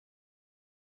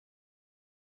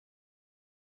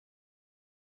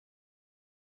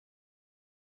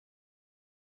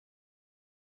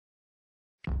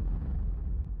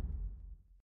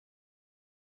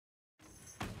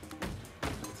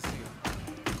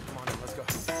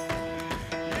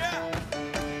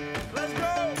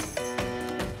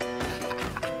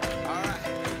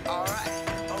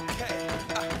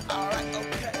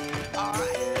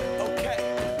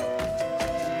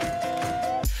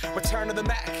the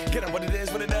Mac. Get up what it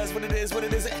is, what it does, what it is, what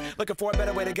it isn't. Looking for a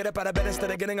better way to get up out of bed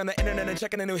instead of getting on the internet and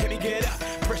checking a new hit. Me get up,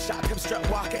 first shot, come strut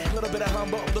walking. A little bit of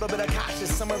humble, a little bit of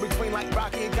cautious. Somewhere between like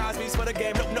Rocky and Cosby's for the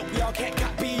game. Nope, nope, y'all can't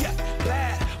copy yet.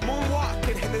 Glad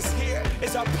moonwalking, and this here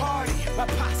is our party. My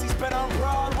posse's been on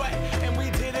Broadway, and we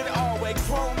did it all way.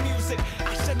 Chrome music,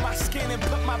 I shed my skin and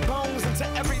put my bones into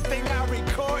everything I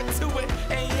record to it.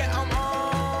 And yeah, I'm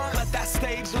on. Let that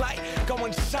stage light go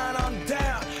and shine on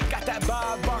down. Got that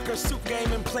Bob Barker suit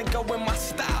game and Plinko in my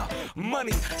style.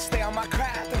 Money, stay on my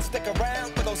craft and stick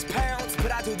around for those pounds.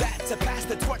 But I do that to pass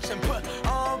the torch and put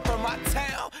on for my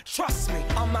town. Trust me,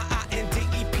 on my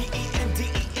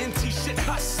INDEPENDENT shit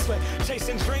hustling.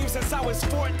 Chasing dreams since I was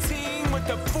 14 with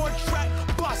the 4-track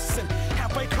bustin'.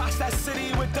 Halfway across that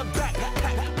city with the back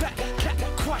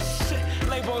crush shit.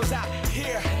 Labels out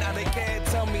here, now they can't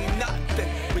tell me nothing.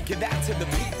 We give that to the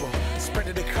people, spread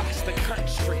it across the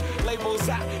country. Labels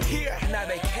out here, now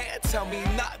they can't tell me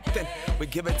nothing. We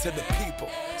give it to the people,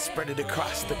 spread it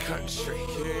across the country.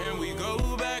 Here we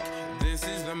go back, this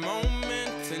is the moment.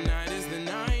 Tonight is the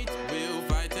night, we'll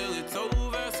fight till it's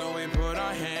over. So we put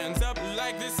our hands up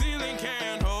like the ceiling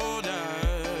can't hold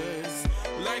us.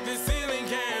 Like the ceiling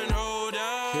can't hold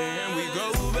us. Here we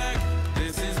go back,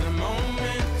 this is the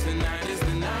moment. Tonight is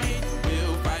the night,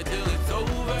 we'll fight till it's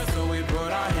over. So we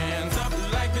put our hands up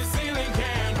like the ceiling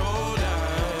can't hold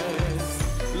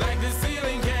us. Like the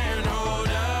ceiling can't hold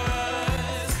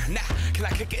us. Nah, can I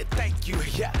kick it? Thank you,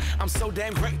 yeah, I'm so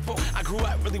damn grateful. I grew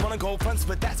up really wanna go fronts,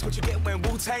 but that's what you get when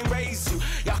Wu-Tang raised you.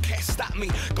 Y'all can't stop me,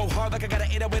 go hard like I got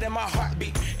an 808 in my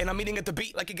heartbeat. And I'm eating at the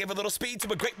beat like it gave a little speed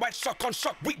to a great white shark on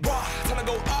shark week. Raw, time to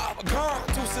go off, gone,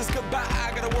 deuces goodbye.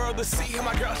 I got a world to see, and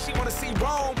my girl, she wanna see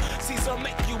Rome. Caesar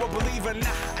make you a believer,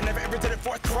 nah, I never ever did it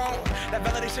for a throne. That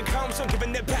validation comes from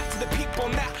giving it back to the people.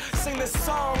 Now, sing this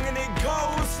song and it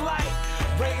goes like,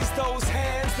 raise those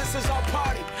hands, this is our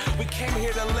party. We came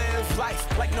here to live life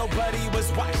like nobody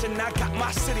was watching. I got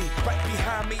my city right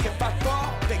behind me. If I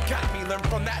fall, they got me. Learn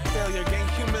from that failure, gain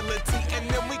humility, and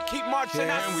then we keep marching.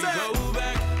 Can we go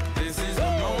back? This is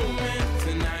the moment.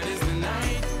 Tonight is